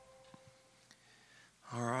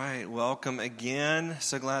welcome again.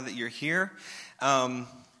 So glad that you're here.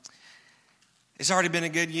 It's already been a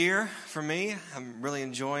good year for me. I'm really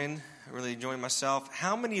enjoying myself.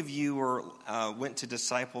 How many of you went to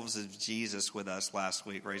Disciples of Jesus with us last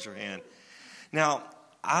week? Raise your hand. Now,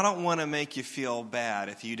 I don't want to make you feel bad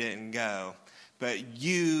if you didn't go, but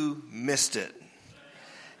you missed it.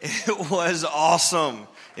 It was awesome.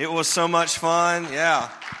 It was so much fun. Yeah.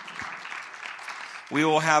 We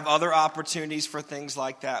will have other opportunities for things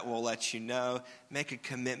like that. We'll let you know. Make a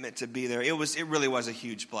commitment to be there. It really was a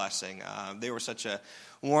huge blessing. They were such a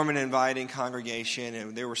warm and inviting congregation,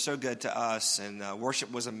 and they were so good to us, and worship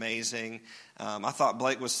was amazing. I thought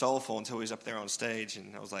Blake was soulful until he was up there on stage,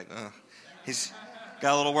 and I was like, he's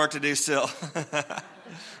got a little work to do still.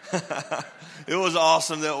 It was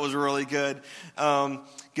awesome. That was really good.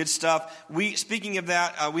 Good stuff. Speaking of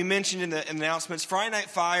that, we mentioned in the announcements, Friday Night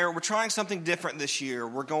Fire, we're trying something different this year.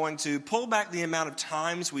 We're going to pull back the amount of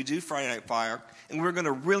times we do Friday Night Fire, and we're going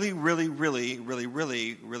to really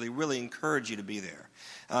encourage you to be there.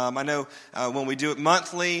 I know when we do it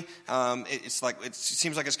monthly, it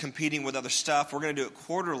seems like it's competing with other stuff. We're going to do it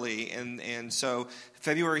quarterly, and so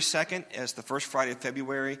February 2nd is the first Friday of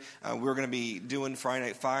February. We're going to be doing Friday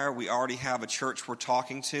Night Fire. We already have a church we're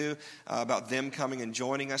talking to about them coming and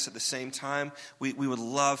joining us at the same time. We would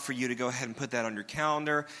love for you to go ahead and put that on your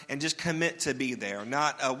calendar and just commit to be there.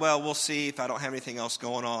 Not, we'll see if I don't have anything else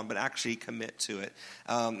going on, but actually commit to it.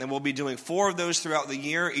 And we'll be doing 4 of those throughout the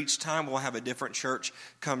year. Each time we'll have a different church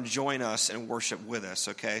come join us and worship with us,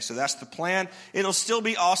 okay? So that's the plan. It'll still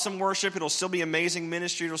be awesome worship. It'll still be amazing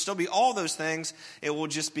ministry. It'll still be all those things. It will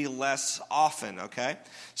just be less often, okay?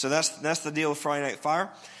 So that's the deal with Friday Night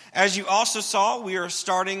Fire. As you also saw, we are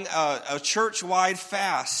starting a church-wide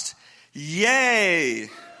fast. Yay!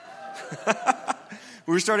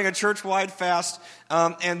 We're starting a church-wide fast,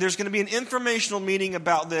 and there's going to be an informational meeting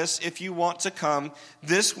about this if you want to come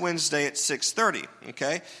this Wednesday at 6:30,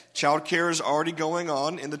 okay? Child care is already going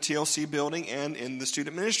on in the TLC building and in the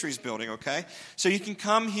Student Ministries building, okay? So you can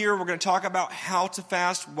come here. We're going to talk about how to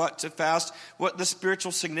fast, what the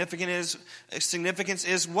spiritual significance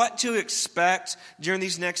is, what to expect during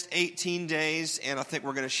these next 18 days, and I think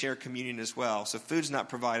we're going to share communion as well. So food's not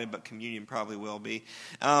provided, but communion probably will be.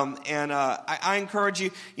 I encourage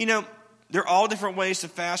you, there are all different ways to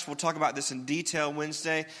fast. We'll talk about this in detail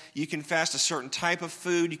Wednesday. You can fast a certain type of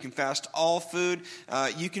food. You can fast all food.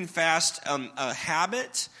 You can fast a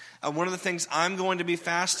habit. One of the things I'm going to be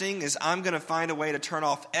fasting is I'm going to find a way to turn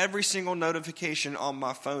off every single notification on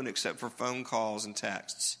my phone except for phone calls and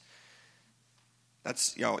texts.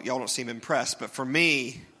 That's y'all don't seem impressed, but for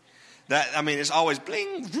me, it's always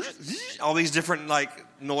bling, all these different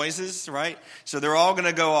noises, right? So they're all going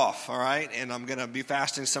to go off, all right? And I'm going to be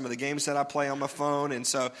fasting some of the games that I play on my phone, and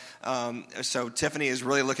so Tiffany is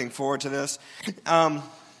really looking forward to this.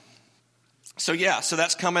 So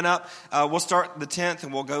that's coming up. We'll start the 10th,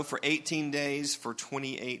 and we'll go for 18 days for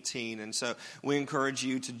 2018. And so we encourage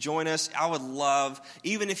you to join us. I would love,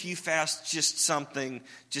 even if you fast just something,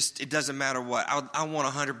 it doesn't matter what. I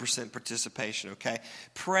want 100% participation, okay?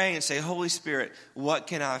 Pray and say, Holy Spirit, what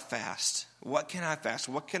can I fast? What can I fast?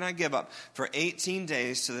 What can I give up for 18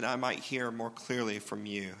 days so that I might hear more clearly from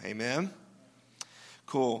you? Amen?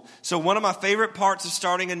 Cool. So one of my favorite parts of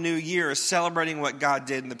starting a new year is celebrating what God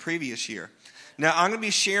did in the previous year. Now, I'm going to be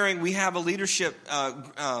sharing, we have a leadership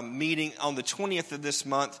meeting on the 20th of this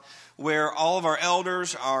month where all of our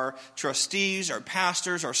elders, our trustees, our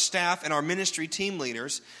pastors, our staff, and our ministry team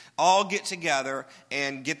leaders all get together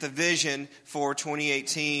and get the vision for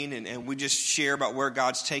 2018, and we just share about where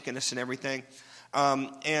God's taken us and everything.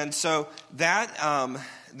 And so that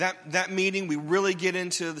meeting, we really get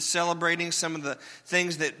into the celebrating some of the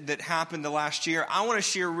things that happened the last year. I want to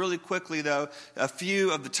share really quickly, though, a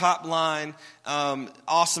few of the top line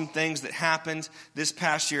awesome things that happened this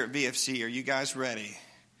past year at VFC. Are you guys ready?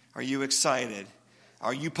 Are you excited?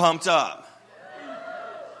 Are you pumped up?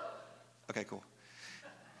 Okay, cool.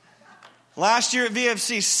 Last year at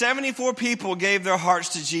VFC, 74 people gave their hearts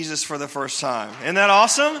to Jesus for the first time. Isn't that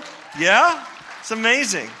awesome? Yeah? It's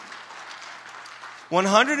amazing.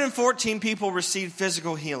 114 people received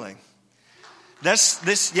physical healing.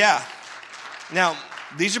 Now,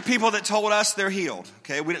 these are people that told us they're healed.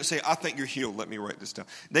 Okay, we didn't say, I think you're healed. Let me write this down.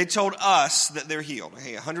 They told us that they're healed.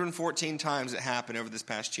 Okay, 114 times it happened over this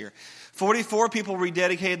past year. 44 people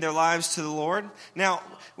rededicated their lives to the Lord. Now,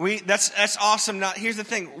 that's awesome. Now, here's the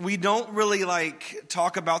thing. We don't really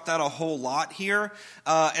talk about that a whole lot here.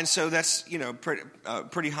 And so that's,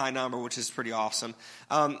 pretty high number, which is pretty awesome.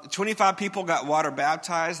 25 people got water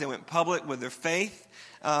baptized. They went public with their faith.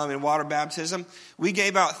 in water baptism. We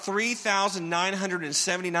gave out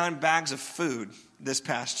 3,979 bags of food this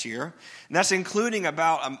past year. And that's including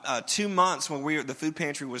about 2 months when the food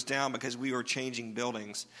pantry was down because we were changing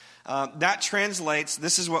buildings. That translates,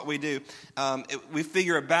 this is what we do. We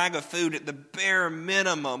figure a bag of food at the bare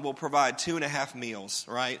minimum will provide 2.5 meals,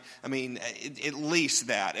 right? I mean, at least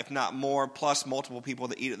that, if not more, plus multiple people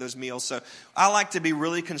that eat at those meals. So I like to be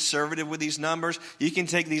really conservative with these numbers. You can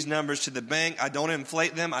take these numbers to the bank. I don't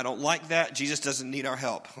inflate them. I don't like that. Jesus doesn't need our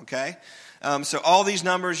help, okay? So all these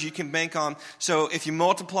numbers you can bank on. So if you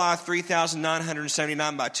multiply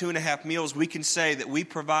 3,979 by 2.5 meals, we can say that we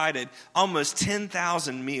provided almost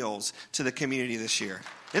 10,000 meals to the community this year.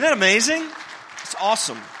 Isn't that amazing? It's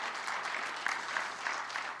awesome.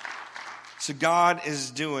 So God is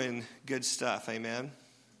doing good stuff. Amen.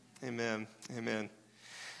 Amen. Amen.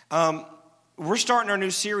 We're starting our new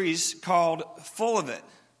series called Full of It.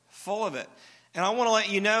 Full of It. And I want to let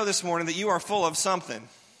you know this morning that you are full of something.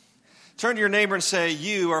 Turn to your neighbor and say,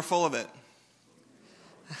 you are full of it.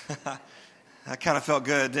 That kind of felt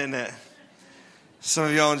good, didn't it? Some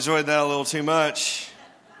of y'all enjoyed that a little too much.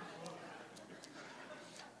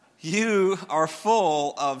 You are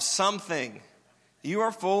full of something. You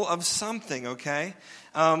are full of something, okay?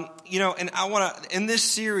 And I want to, in this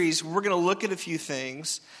series, we're going to look at a few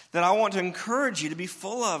things that I want to encourage you to be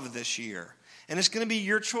full of this year. And it's going to be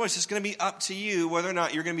your choice. It's going to be up to you whether or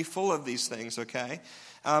not you're going to be full of these things, okay?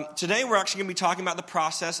 Today we're actually going to be talking about the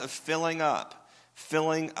process of filling up.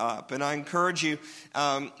 Filling up. And I encourage you,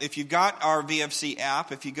 if you've got our VFC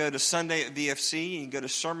app, if you go to Sunday at VFC and you go to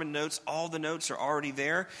sermon notes, all the notes are already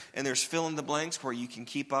there. And there's fill in the blanks where you can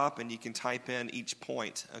keep up and you can type in each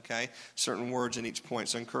point, okay? Certain words in each point.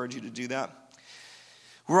 So I encourage you to do that.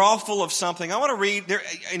 We're all full of something. I want to read,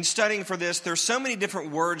 in studying for this, there's so many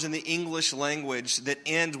different words in the English language that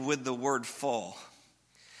end with the word full.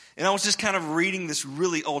 And I was just kind of reading this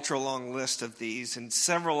really ultra-long list of these, and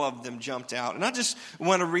several of them jumped out. And I just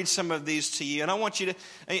want to read some of these to you. And I want you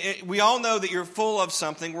to, we all know that you're full of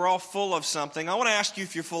something. We're all full of something. I want to ask you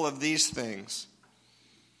if you're full of these things.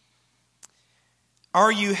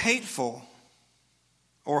 Are you hateful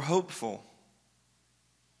or hopeful?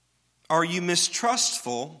 Are you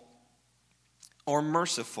mistrustful or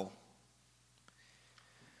merciful?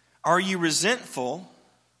 Are you resentful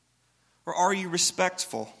or are you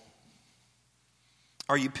respectful?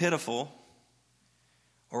 Are you pitiful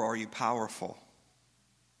or are you powerful?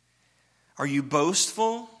 Are you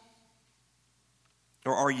boastful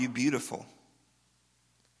or are you beautiful?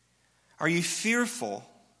 Are you fearful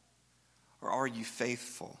or are you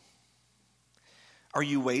faithful? Are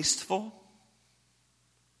you wasteful?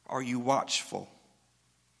 Are you watchful?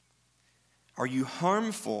 Are you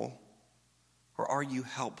harmful or are you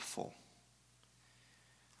helpful?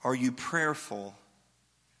 Are you prayerful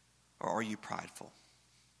or are you prideful?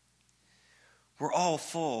 We're all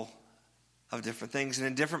full of different things. And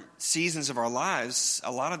in different seasons of our lives,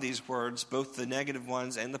 a lot of these words, both the negative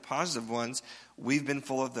ones and the positive ones, we've been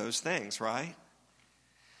full of those things, right?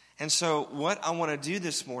 And so what I want to do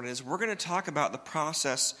this morning is we're going to talk about the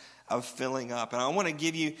process of filling up. And I want to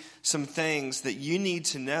give you some things that you need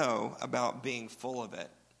to know about being full of it.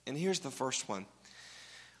 And here's the first one.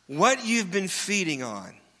 What you've been feeding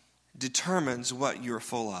on determines what you're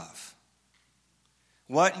full of.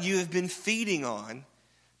 What you have been feeding on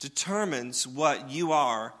determines what you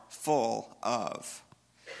are full of.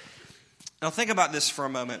 Now think about this for a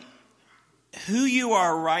moment. Who you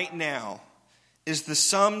are right now is the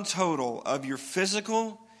sum total of your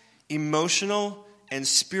physical, emotional, and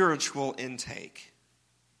spiritual intake.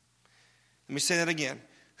 Let me say that again.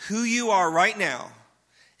 Who you are right now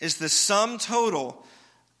is the sum total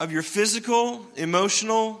of your physical,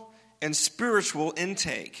 emotional, and spiritual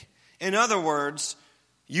intake. In other words,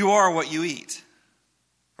 you are what you eat,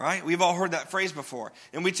 right? We've all heard that phrase before.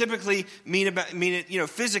 And we typically mean it,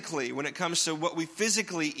 physically when it comes to what we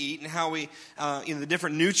physically eat and how we, the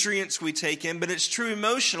different nutrients we take in. But it's true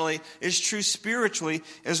emotionally, it's true spiritually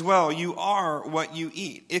as well. You are what you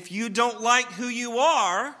eat. If you don't like who you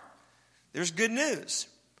are, there's good news.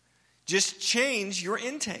 Just change your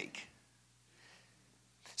intake.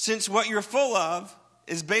 Since what you're full of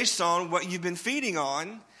is based on what you've been feeding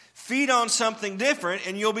on, feed on something different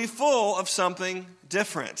and you'll be full of something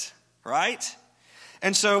different, right?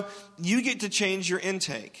 And so you get to change your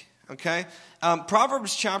intake, okay?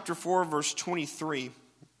 Proverbs chapter 4, verse 23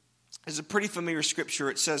 is a pretty familiar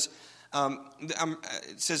scripture. It says,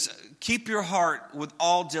 keep your heart with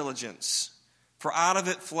all diligence, for out of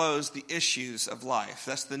it flows the issues of life.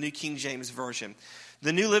 That's the New King James Version.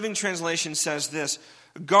 The New Living Translation says this,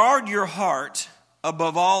 guard your heart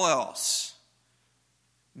above all else,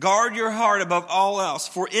 Guard your heart above all else,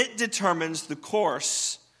 for it determines the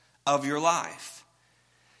course of your life.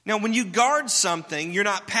 Now, when you guard something, you're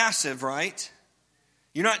not passive, right?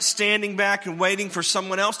 You're not standing back and waiting for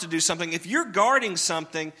someone else to do something. If you're guarding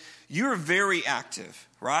something, you're very active,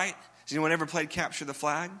 right? Has anyone ever played Capture the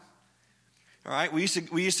Flag? All right, we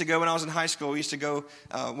used to go when I was in high school. We used to go.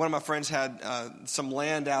 One of my friends had some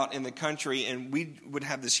land out in the country, and we would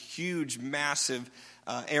have this huge, massive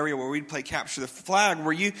area where we'd play Capture the Flag,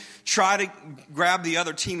 where you try to grab the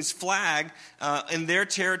other team's flag in their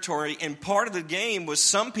territory. And part of the game was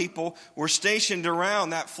some people were stationed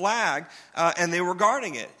around that flag, and they were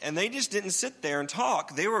guarding it. And they just didn't sit there and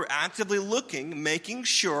talk. They were actively looking, making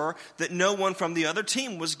sure that no one from the other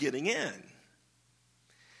team was getting in.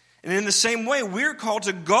 And in the same way, we're called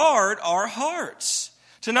to guard our hearts,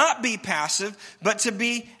 to not be passive, but to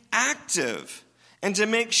be active, and to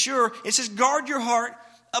make sure, it says, guard your heart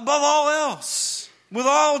above all else, with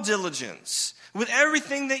all diligence, with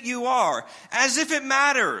everything that you are, as if it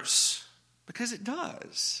matters, because it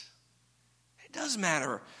does. It does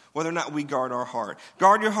matter whether or not we guard our heart.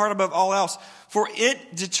 Guard your heart above all else, for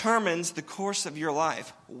it determines the course of your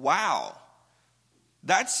life. Wow,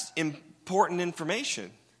 that's important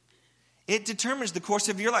information. It determines the course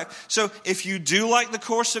of your life. So if you do like the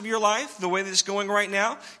course of your life, the way that it's going right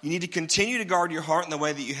now, you need to continue to guard your heart in the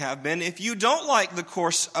way that you have been. If you don't like the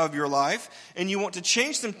course of your life and you want to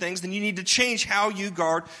change some things, then you need to change how you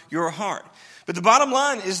guard your heart. But the bottom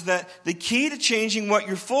line is that the key to changing what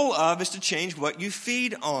you're full of is to change what you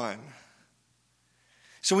feed on.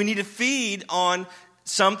 So we need to feed on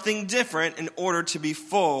something different in order to be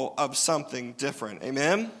full of something different.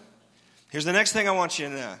 Amen? Here's the next thing I want you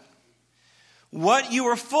to know. What you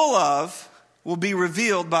are full of will be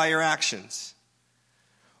revealed by your actions.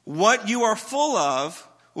 What you are full of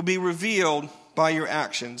will be revealed by your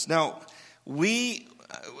actions. Now, we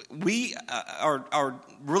are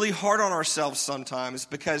really hard on ourselves sometimes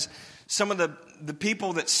because some of the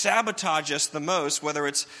people that sabotage us the most, whether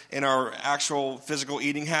it's in our actual physical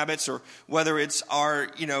eating habits or whether it's our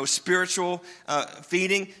spiritual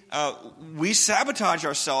feeding, we sabotage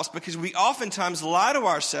ourselves because we oftentimes lie to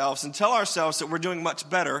ourselves and tell ourselves that we're doing much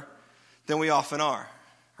better than we often are,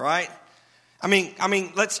 right? I mean, I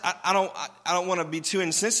don't want to be too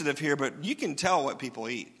insensitive here, but you can tell what people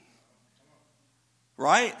eat,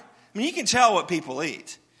 right? I mean, you can tell what people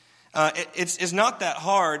eat. It's not that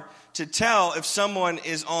hard to tell if someone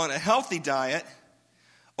is on a healthy diet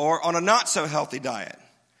or on a not so healthy diet.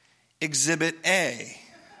 Exhibit A.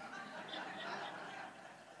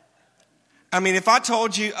 I mean, if I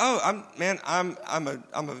told you, I'm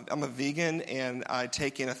a vegan and I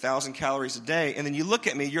take in 1,000 calories a day, and then you look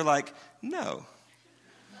at me, you're like, no.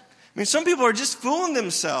 I mean, some people are just fooling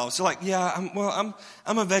themselves. They're like, yeah,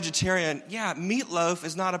 I'm a vegetarian. Yeah, meatloaf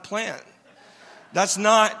is not a plant. That's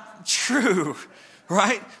not true.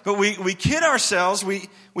 Right? But we kid ourselves, we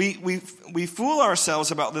fool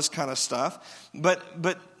ourselves about this kind of stuff. But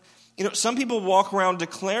some people walk around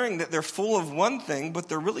declaring that they're full of one thing, but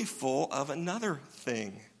they're really full of another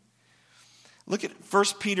thing. Look at 1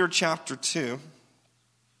 Peter chapter 2.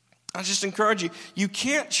 I just encourage you, you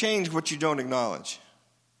can't change what you don't acknowledge.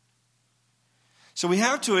 So we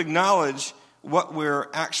have to acknowledge what we're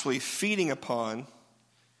actually feeding upon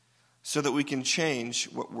so that we can change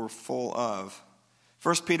what we're full of.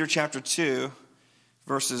 1 Peter chapter 2,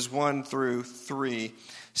 verses 1 through 3.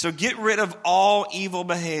 So get rid of all evil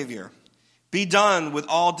behavior. Be done with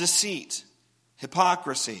all deceit,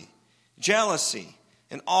 hypocrisy, jealousy,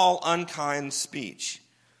 and all unkind speech.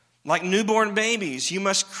 Like newborn babies, you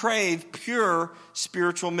must crave pure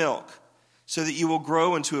spiritual milk so that you will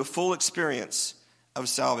grow into a full experience of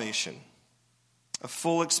salvation. A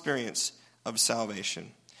full experience of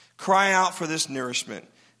salvation. Cry out for this nourishment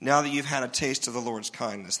now that you've had a taste of the Lord's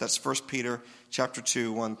kindness. That's 1 Peter chapter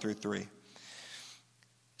 2, 1 through 3.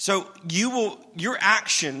 So your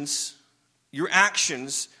actions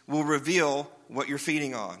will reveal what you're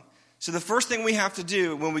feeding on. So the first thing we have to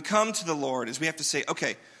do when we come to the Lord is we have to say,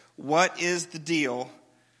 okay, what is the deal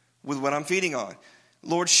with what I'm feeding on?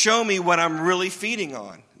 Lord, show me what I'm really feeding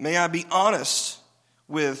on. May I be honest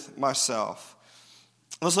with myself.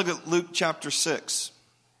 Let's look at Luke chapter 6.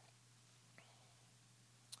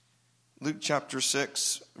 Luke chapter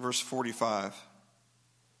 6, verse 45.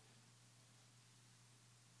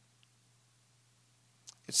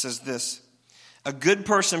 It says this: a good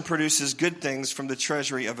person produces good things from the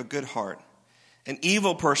treasury of a good heart. An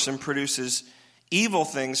evil person produces evil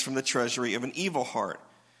things from the treasury of an evil heart.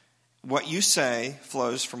 What you say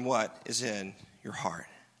flows from what is in your heart.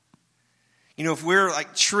 You know, if we're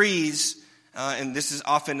like trees and this is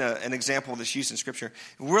often an example that's used in Scripture.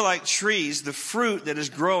 We're like trees. The fruit that is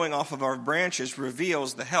growing off of our branches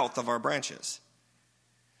reveals the health of our branches.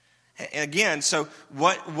 Again, so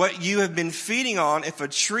what you have been feeding on, if a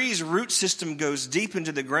tree's root system goes deep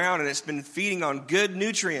into the ground and it's been feeding on good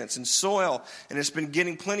nutrients and soil, and it's been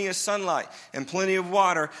getting plenty of sunlight and plenty of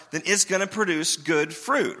water, then it's going to produce good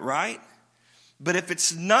fruit, right? But if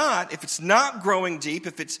it's not growing deep,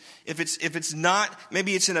 if it's not,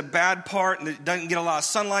 maybe it's in a bad part and it doesn't get a lot of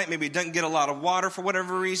sunlight, maybe it doesn't get a lot of water for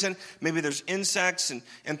whatever reason, maybe there's insects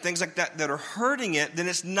and things like that are hurting it, then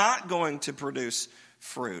it's not going to produce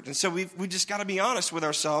fruit. And so we just got to be honest with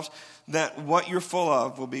ourselves that what you're full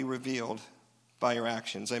of will be revealed by your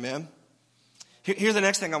actions. Amen? Here's the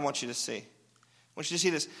next thing I want you to see. I want you to see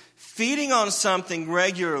this. Feeding on something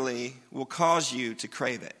regularly will cause you to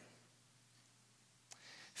crave it.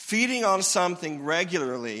 Feeding on something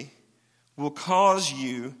regularly will cause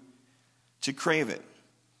you to crave it.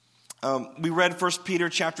 We read 1 Peter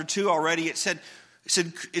chapter 2 already. It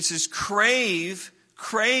says crave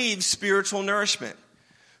spiritual nourishment.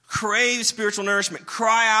 Crave spiritual nourishment.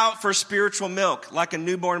 Cry out for spiritual milk like a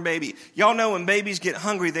newborn baby. Y'all know when babies get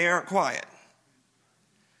hungry, they aren't quiet.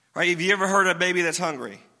 Right? Have you ever heard of a baby that's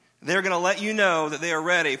hungry? They're going to let you know that they are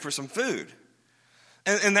ready for some food.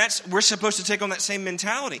 And we're supposed to take on that same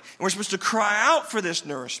mentality. And we're supposed to cry out for this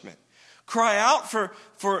nourishment. Cry out for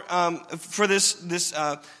this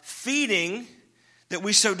feeding that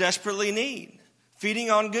we so desperately need.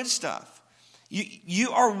 Feeding on good stuff.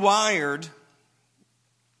 You are wired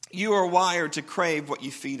to crave what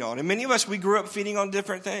you feed on. And many of us, we grew up feeding on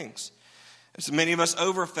different things. So many of us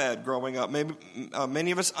overfed growing up. Maybe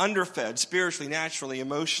many of us underfed spiritually, naturally,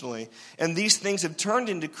 emotionally. And these things have turned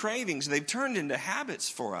into cravings. They've turned into habits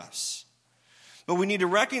for us. But we need to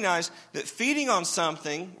recognize that feeding on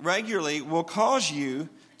something regularly will cause you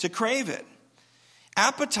to crave it.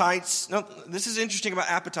 Appetites, now this is interesting about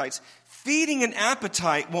appetites. Feeding an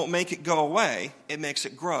appetite won't make it go away. It makes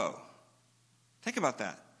it grow. Think about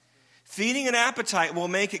that. Feeding an appetite will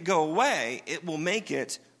make it go away. It will make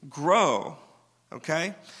it grow.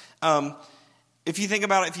 Okay? If you think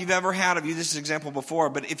about it, if you've ever had, I've used this example before,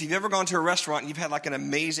 but if you've ever gone to a restaurant and you've had like an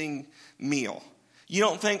amazing meal, you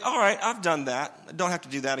don't think, all right, I've done that. I don't have to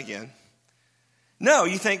do that again. No,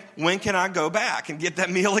 you think, when can I go back and get that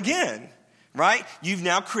meal again? Right? You've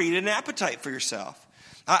now created an appetite for yourself.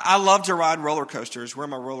 I love to ride roller coasters. Where are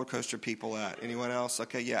my roller coaster people at? Anyone else?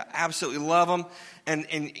 Okay, yeah, absolutely love them. And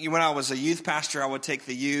when I was a youth pastor, I would take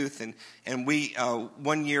the youth. And we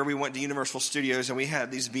one year we went to Universal Studios and we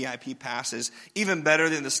had these VIP passes. Even better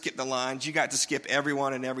than the skip the lines. You got to skip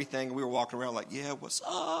everyone and everything. We were walking around like, yeah, what's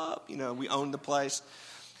up? You know, we owned the place.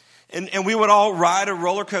 And we would all ride a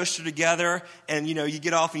roller coaster together, and you know, you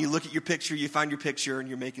get off and you look at your picture, you find your picture, and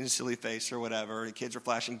you're making a silly face or whatever. The kids are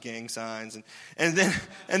flashing gang signs, and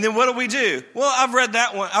then what do? Well, I've read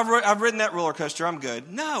that one. I've ridden that roller coaster. I'm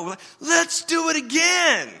good. No, let's do it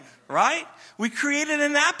again, right? We created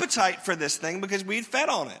an appetite for this thing because we'd fed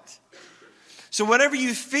on it. So whatever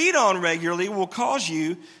you feed on regularly will cause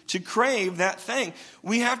you to crave that thing.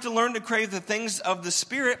 We have to learn to crave the things of the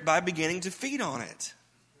Spirit by beginning to feed on it.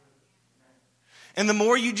 And the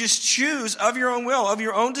more you just choose of your own will, of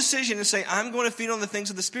your own decision, and say, I'm going to feed on the things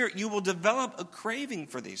of the Spirit, you will develop a craving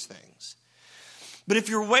for these things. But if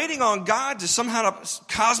you're waiting on God to somehow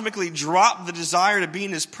cosmically drop the desire to be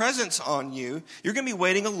in His presence on you, you're going to be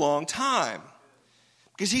waiting a long time.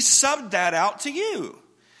 Because He subbed that out to you.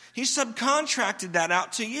 He subcontracted that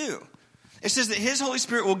out to you. It says that His Holy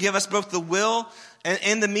Spirit will give us both the will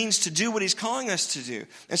and the means to do what He's calling us to do.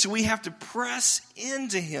 And so we have to press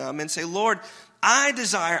into Him and say, Lord, I'm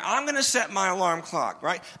going to set my alarm clock,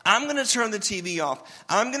 right? I'm going to turn the TV off.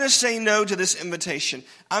 I'm going to say no to this invitation.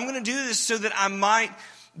 I'm going to do this so that I might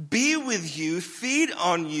be with you, feed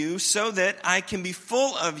on you, so that I can be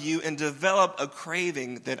full of you and develop a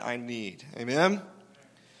craving that I need. Amen?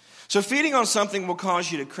 So feeding on something will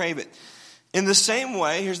cause you to crave it. In the same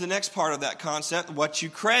way, here's the next part of that concept. What you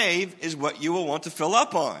crave is what you will want to fill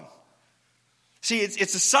up on. See,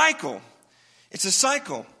 it's a cycle. It's a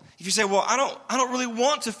cycle. If you say, well, I don't really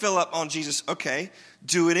want to fill up on Jesus. Okay,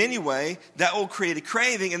 do it anyway. That will create a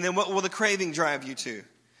craving. And then what will the craving drive you to?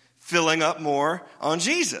 Filling up more on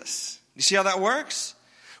Jesus. You see how that works?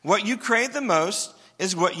 What you crave the most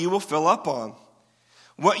is what you will fill up on.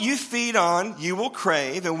 What you feed on, you will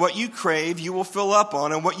crave. And what you crave, you will fill up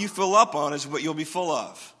on. And what you fill up on is what you'll be full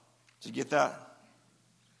of. Did you get that?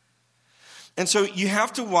 And so you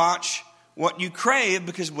have to watch what you crave,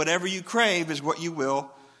 because whatever you crave is what you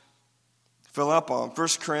will fill up on. 1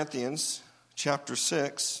 Corinthians chapter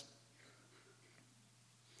 6.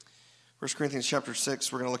 1 Corinthians chapter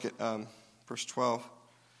 6, we're going to look at verse 12.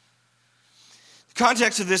 The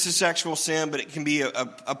context of this is sexual sin, but it can be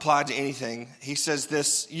applied to anything. He says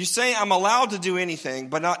this, you say, I'm allowed to do anything,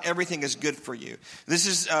 but not everything is good for you. This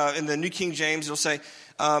is, in the New King James, it'll say,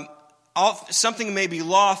 something may be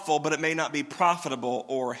lawful, but it may not be profitable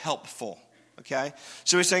or helpful. Okay?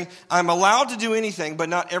 So he's saying, I'm allowed to do anything, but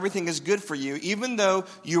not everything is good for you. Even though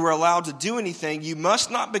you are allowed to do anything, you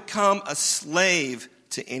must not become a slave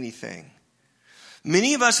to anything.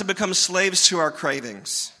 Many of us have become slaves to our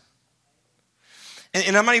cravings.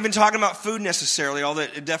 And I'm not even talking about food necessarily, although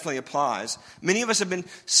it definitely applies. Many of us have been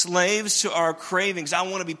slaves to our cravings. I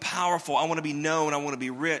want to be powerful. I want to be known. I want to be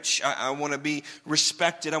rich. I want to be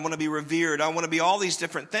respected. I want to be revered. I want to be all these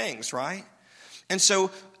different things, right? And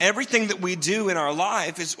so everything that we do in our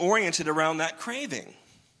life is oriented around that craving.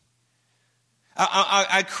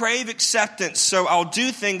 I crave acceptance, so I'll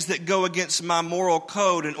do things that go against my moral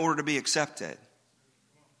code in order to be accepted.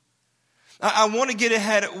 I want to get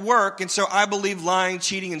ahead at work, and so I believe lying,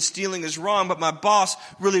 cheating, and stealing is wrong, but my boss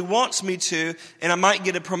really wants me to, and I might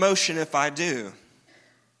get a promotion if I do.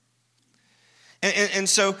 And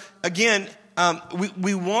so, again,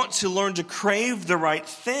 we want to learn to crave the right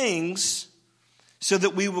things so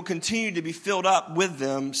that we will continue to be filled up with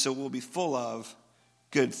them, so we'll be full of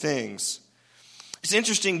good things. It's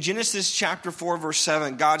interesting, Genesis chapter 4, verse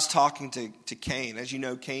 7, God's talking to Cain. As you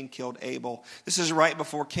know, Cain killed Abel. This is right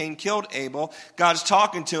before Cain killed Abel. God's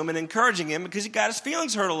talking to him and encouraging him because he got his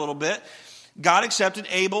feelings hurt a little bit. God accepted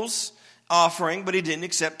Abel's offering, but he didn't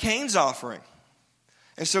accept Cain's offering.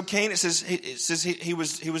 And so Cain, it says he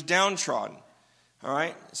was downtrodden. All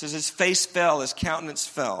right? It says his face fell, his countenance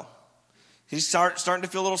fell. He's starting to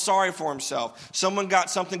feel a little sorry for himself. Someone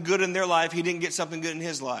got something good in their life. He didn't get something good in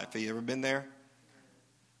his life. Have you ever been there?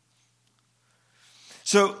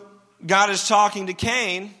 So God is talking to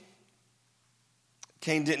Cain.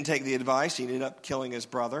 Cain didn't take the advice. He ended up killing his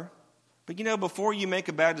brother. But you know, before you make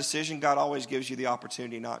a bad decision, God always gives you the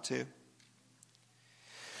opportunity not to.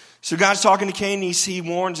 So God's talking to Cain. He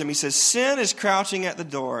warns him. He says, sin is crouching at the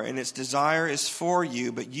door, and its desire is for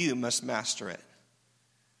you, but you must master it.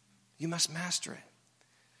 You must master it.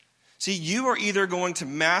 See, you are either going to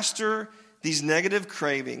master these negative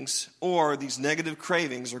cravings, or these negative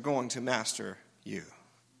cravings are going to master you.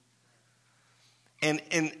 And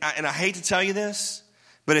I hate to tell you this,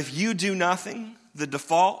 but if you do nothing, the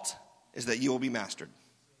default is that you will be mastered.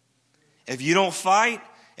 If you don't fight,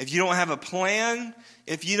 if you don't have a plan,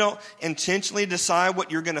 if you don't intentionally decide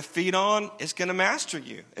what you're going to feed on, it's going to master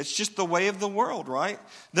you. It's just the way of the world, right?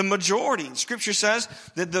 The majority. Scripture says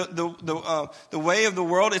that the way of the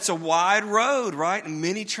world, it's a wide road, right? And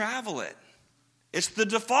many travel it. It's the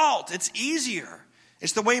default. It's easier.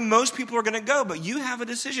 It's the way most people are going to go, but you have a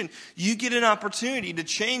decision. You get an opportunity to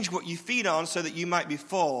change what you feed on so that you might be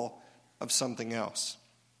full of something else.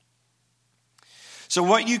 So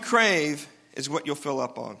what you crave is what you'll fill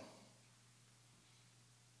up on.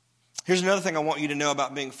 Here's another thing I want you to know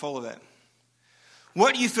about being full of it.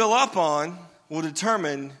 What you fill up on will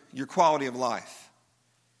determine your quality of life.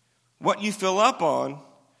 What you fill up on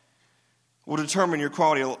will determine your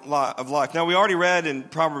quality of life. Now, we already read in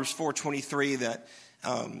Proverbs 4:23 that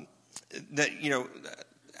you know,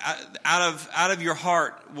 out of your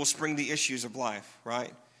heart will spring the issues of life,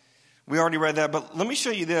 right? We already read that, but let me show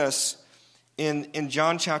you this in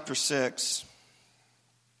John chapter 6.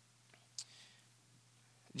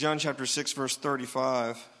 John chapter 6, verse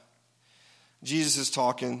 35. Jesus is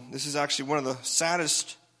talking. This is actually one of the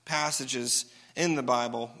saddest passages in the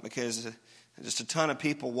Bible because just a ton of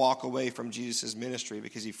people walk away from Jesus' ministry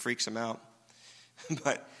because he freaks them out.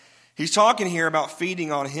 But he's talking here about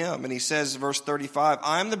feeding on him. And he says, verse 35,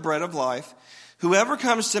 I am the bread of life. Whoever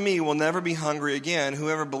comes to me will never be hungry again.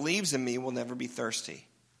 Whoever believes in me will never be thirsty.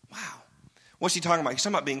 Wow. What's he talking about? He's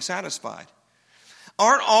talking about being satisfied.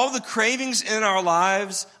 Aren't all the cravings in our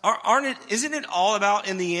lives, isn't it all about,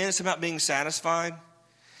 in the end, it's about being satisfied?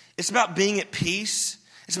 It's about being at peace.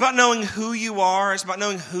 It's about knowing who you are. It's about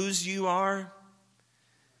knowing whose you are.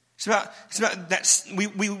 It's about that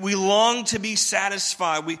we long to be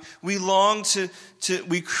satisfied. We long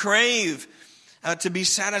we crave to be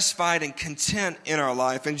satisfied and content in our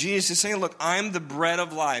life. And Jesus is saying, look, I'm the bread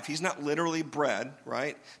of life. He's not literally bread,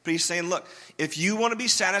 right? But he's saying, look, if you want to be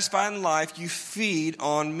satisfied in life, you feed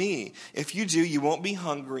on me. If you do, you won't be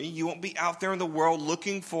hungry. You won't be out there in the world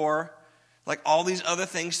looking for like all these other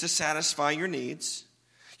things to satisfy your needs.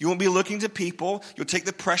 You won't be looking to people. You'll take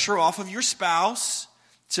the pressure off of your spouse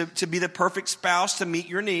to be the perfect spouse to meet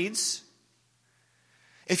your needs.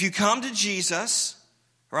 If you come to Jesus,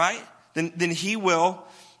 right, then he will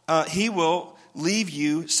leave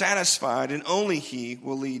you satisfied, and only he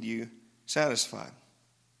will lead you satisfied.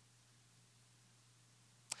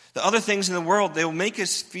 The other things in the world, they will make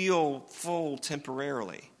us feel full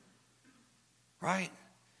temporarily. Right?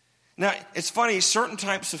 Now, it's funny, certain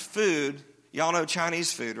types of food, y'all know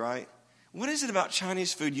Chinese food, right? What is it about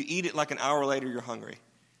Chinese food? You eat it like an hour later, you're hungry.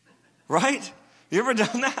 Right? You ever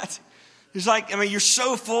done that? It's like, you're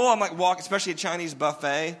so full. I'm like walking, especially a Chinese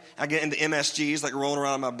buffet. I get into MSGs, like rolling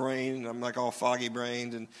around in my brain, and I'm like all foggy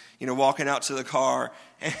brained, and walking out to the car,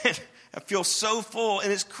 and I feel so full,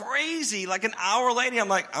 and it's crazy. Like an hour later, I'm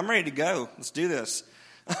like, I'm ready to go. Let's do this.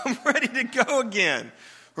 I'm ready to go again,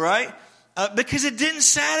 right? Because it didn't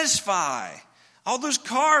satisfy. All those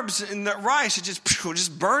carbs in the rice, it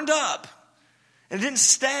just burned up, and it didn't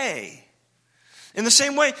stay. In the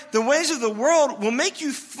same way, the ways of the world will make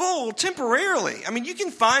you full temporarily. You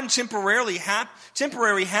can find temporary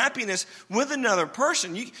happiness with another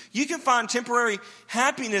person. You can find temporary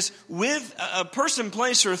happiness with a person,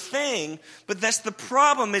 place, or thing, but that's the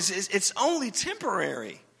problem is it's only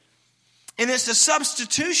temporary. And it's a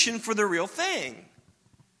substitution for the real thing.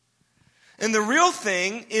 And the real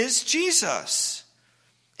thing is Jesus.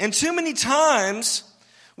 And too many times,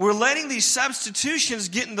 we're letting these substitutions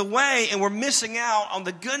get in the way, and we're missing out on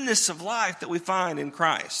the goodness of life that we find in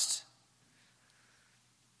Christ.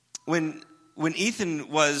 When Ethan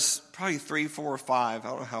was probably 3, 4, or 5, I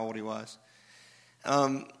don't know how old he was,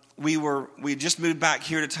 we just moved back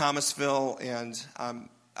here to Thomasville, and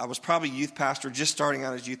I was probably youth pastor, just starting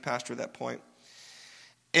out as youth pastor at that point.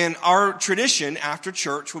 And our tradition after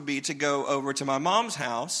church would be to go over to my mom's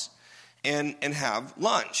house and have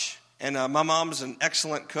lunch. And my mom's an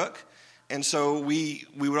excellent cook, and so we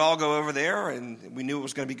would all go over there, and we knew it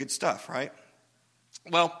was going to be good stuff, right?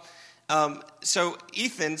 Well, so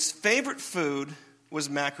Ethan's favorite food was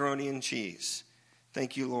macaroni and cheese.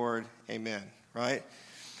 Thank you, Lord. Amen. Right?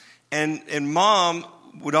 And Mom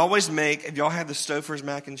would always make, have y'all had the Stouffer's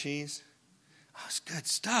mac and cheese? Oh, it's good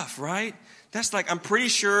stuff, right? That's like, I'm pretty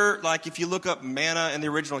sure, like if you look up manna in the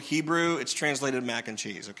original Hebrew, it's translated mac and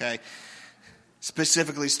cheese, okay?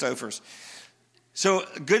 Specifically Stouffer's. So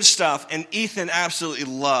good stuff. And Ethan absolutely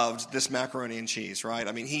loved this macaroni and cheese, right?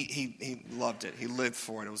 He loved it. He lived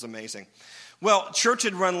for it. It was amazing. Well, church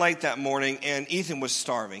had run late that morning, and Ethan was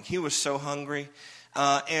starving. He was so hungry.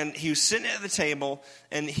 And he was sitting at the table,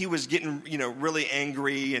 and he was getting, really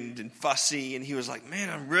angry and fussy. And he was like, man,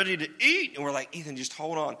 I'm ready to eat. And we're like, Ethan, just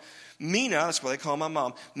hold on. Mina, that's what they call my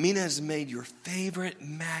mom, Mina has made your favorite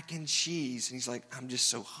mac and cheese. And he's like, I'm just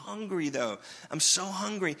so hungry, though. I'm so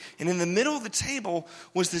hungry. And in the middle of the table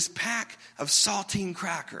was this pack of saltine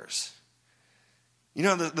crackers.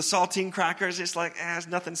 The saltine crackers, it's like, it's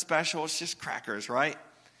nothing special. It's just crackers, right?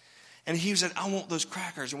 And he said, I want those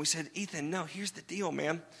crackers. And we said, Ethan, no, here's the deal,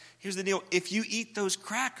 man. Here's the deal. If you eat those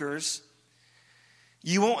crackers,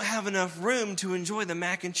 you won't have enough room to enjoy the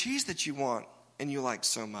mac and cheese that you want and you like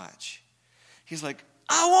so much. He's like,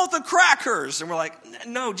 I want the crackers. And we're like,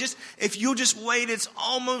 no, just if you'll just wait, it's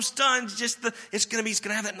almost done. It's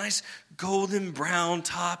gonna have that nice golden brown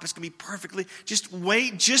top. It's gonna be perfectly. Just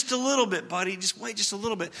wait just a little bit, buddy. Just wait just a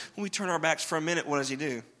little bit. When we turn our backs for a minute, what does he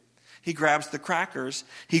do? He grabs the crackers.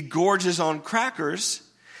 He gorges on crackers.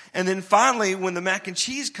 And then finally, when the mac and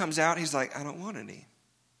cheese comes out, he's like, I don't want any.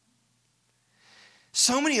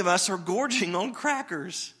 So many of us are gorging on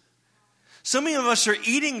crackers. So many of us are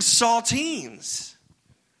eating saltines.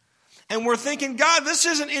 And we're thinking, God, this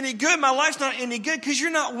isn't any good. My life's not any good because you're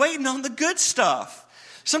not waiting on the good stuff.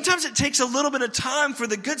 Sometimes it takes a little bit of time for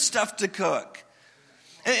the good stuff to cook.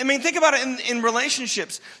 Think about it in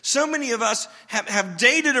relationships. So many of us have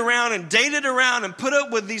dated around and put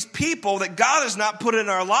up with these people that God has not put in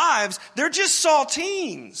our lives. They're just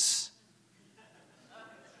saltines.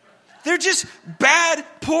 They're just bad,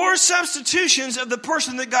 poor substitutions of the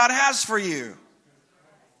person that God has for you.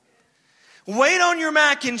 Wait on your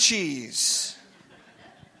mac and cheese.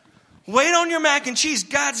 Wait on your mac and cheese.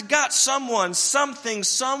 God's got someone, something,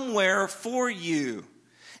 somewhere for you.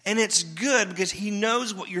 And it's good because he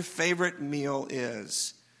knows what your favorite meal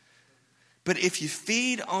is. But if you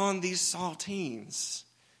feed on these saltines,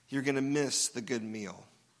 you're going to miss the good meal.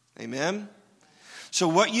 Amen? So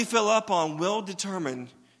what you fill up on will determine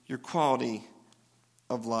your quality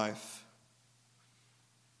of life.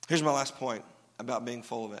 Here's my last point about being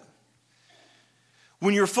full of it.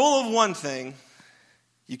 When you're full of one thing,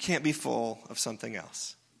 you can't be full of something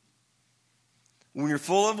else. When you're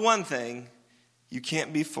full of one thing, you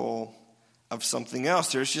can't be full of something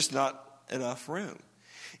else. There's just not enough room.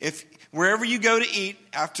 If wherever you go to eat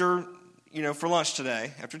after, for lunch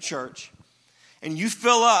today, after church, and you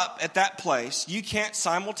fill up at that place, you can't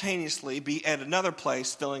simultaneously be at another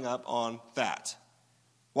place filling up on that.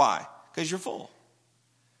 Why? Because you're full.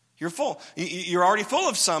 You're full. You're already full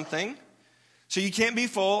of something, so you can't be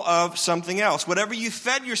full of something else. Whatever you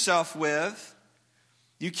fed yourself with,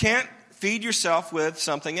 you can't feed yourself with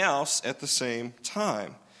something else at the same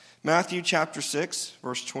time. Matthew chapter 6,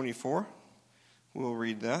 verse 24. We'll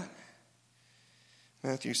read that.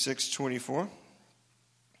 Matthew 6:24.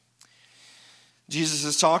 Jesus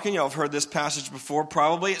is talking. Y'all have heard this passage before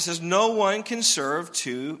probably. It says, "No one can serve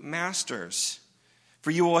two masters.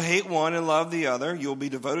 For you will hate one and love the other. You will be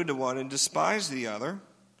devoted to one and despise the other.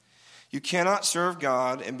 You cannot serve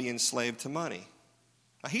God and be enslaved to money."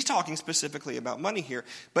 Now, he's talking specifically about money here,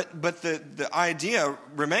 but the idea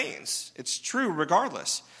remains. It's true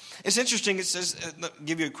regardless. It's interesting. It says, I'll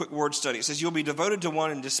give you a quick word study. It says, you'll be devoted to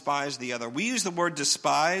one and despise the other. We use the word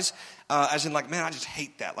despise as in like, man, I just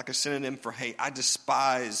hate that, like a synonym for hate. I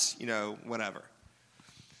despise, whatever.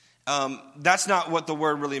 That's not what the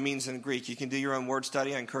word really means in Greek. You can do your own word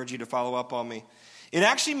study. I encourage you to follow up on me. It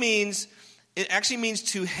actually means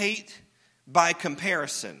to hate by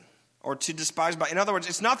comparison or to despise by. In other words,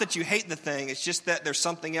 it's not that you hate the thing. It's just that there's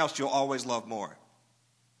something else you'll always love more.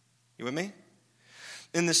 You with me?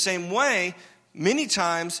 In the same way, many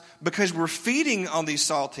times, because we're feeding on these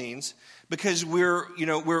saltines, because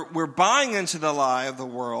we're buying into the lie of the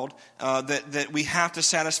world that we have to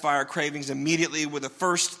satisfy our cravings immediately with the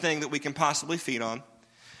first thing that we can possibly feed on,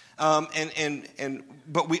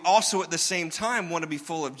 but we also at the same time want to be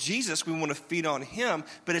full of Jesus. We want to feed on Him,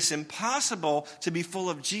 but it's impossible to be full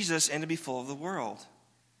of Jesus and to be full of the world.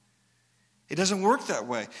 It doesn't work that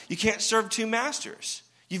way. You can't serve two masters.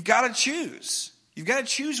 You've got to choose. You've got to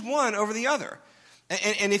choose one over the other.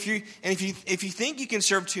 And if you think you can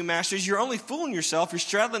serve two masters, you're only fooling yourself. You're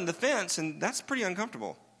straddling the fence, and that's pretty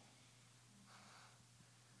uncomfortable.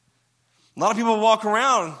 A lot of people walk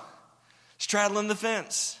around straddling the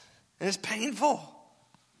fence, and it's painful.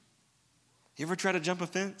 You ever try to jump a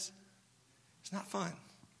fence? It's not fun.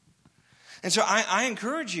 And so I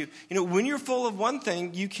encourage you, when you're full of one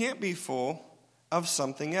thing, you can't be full of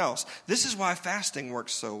something else. This is why fasting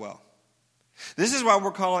works so well. This is why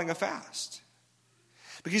we're calling a fast.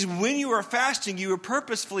 Because when you are fasting, you are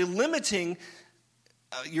purposefully limiting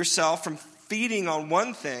yourself from feeding on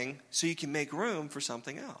one thing so you can make room for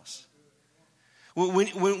something else.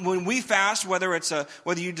 When we fast, whether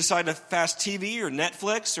you decide to fast TV or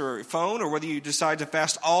Netflix or phone, or whether you decide to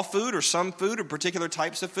fast all food or some food or particular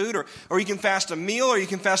types of food, or you can fast a meal, or you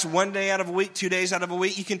can fast 1 day out of a week, 2 days out of a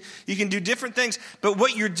week, you can do different things. But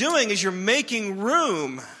what you're doing is you're making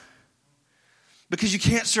room. Because you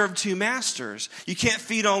can't serve two masters. You can't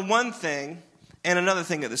feed on one thing and another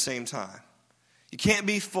thing at the same time. You can't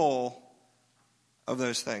be full of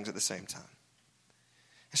those things at the same time.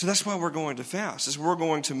 And so that's why we're going to fast, is we're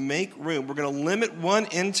going to make room. We're going to limit one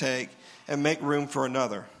intake and make room for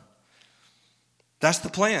another. That's the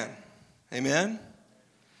plan. Amen?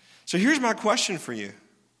 So here's my question for you.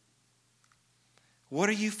 What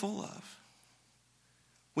are you full of?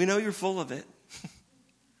 We know you're full of it.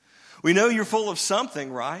 We know you're full of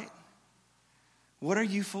something, right? What are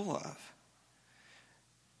you full of?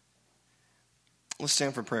 Let's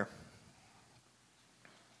stand for prayer.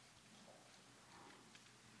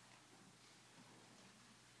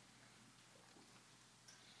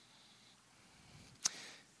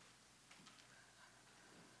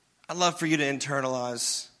 I'd love for you to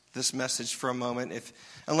internalize this message for a moment.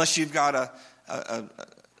 Unless you've got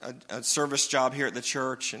a service job here at the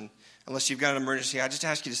church, and unless you've got an emergency, I just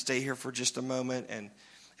ask you to stay here for just a moment and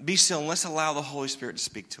be still, and let's allow the Holy Spirit to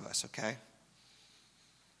speak to us, okay?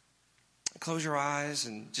 Close your eyes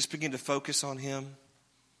and just begin to focus on Him.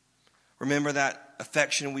 Remember that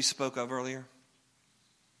affection we spoke of earlier?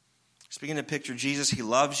 Just begin to picture Jesus. He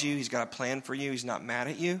loves you. He's got a plan for you. He's not mad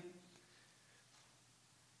at you.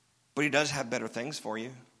 But He does have better things for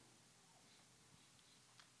you.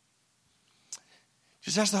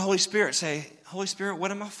 Just ask the Holy Spirit. Say, Holy Spirit, what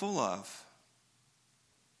am I full of?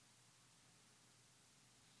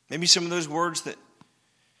 Maybe some of those words that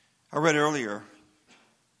I read earlier.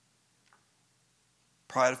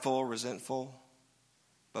 Prideful, resentful,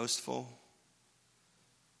 boastful,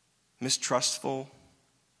 mistrustful,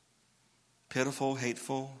 pitiful,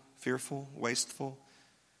 hateful, fearful, wasteful.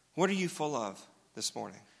 What are you full of this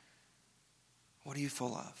morning? What are you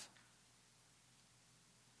full of?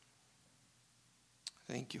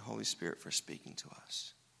 Thank you, Holy Spirit, for speaking to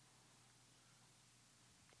us.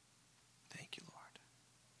 Thank you,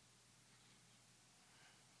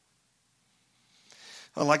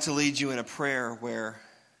 Lord. I'd like to lead you in a prayer where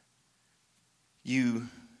you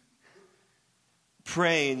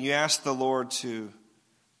pray and you ask the Lord to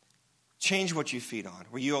change what you feed on,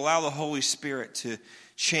 where you allow the Holy Spirit to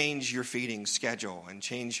change your feeding schedule and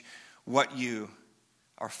change what you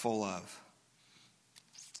are full of.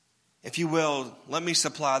 If you will, let me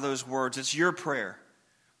supply those words. It's your prayer.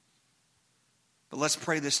 But let's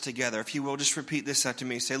pray this together. If you will, just repeat this after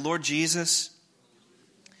me. Say, Lord Jesus,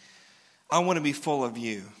 I want to be full of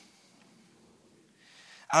you.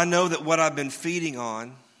 I know that what I've been feeding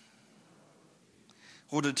on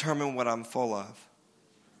will determine what I'm full of.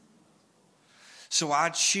 So I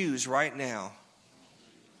choose right now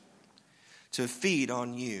to feed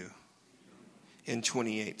on you in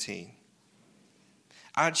 2018.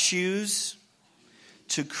 I choose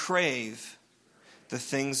to crave the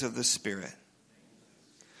things of the Spirit.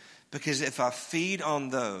 Because if I feed on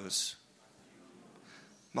those,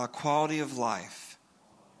 my quality of life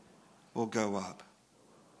will go up.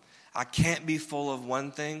 I can't be full of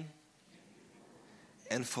one thing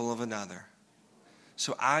and full of another.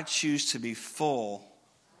 So I choose to be full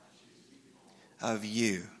of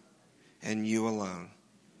you and you alone.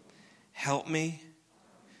 Help me,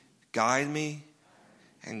 guide me,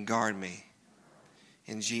 and guard me.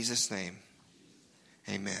 In Jesus' name,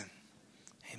 amen.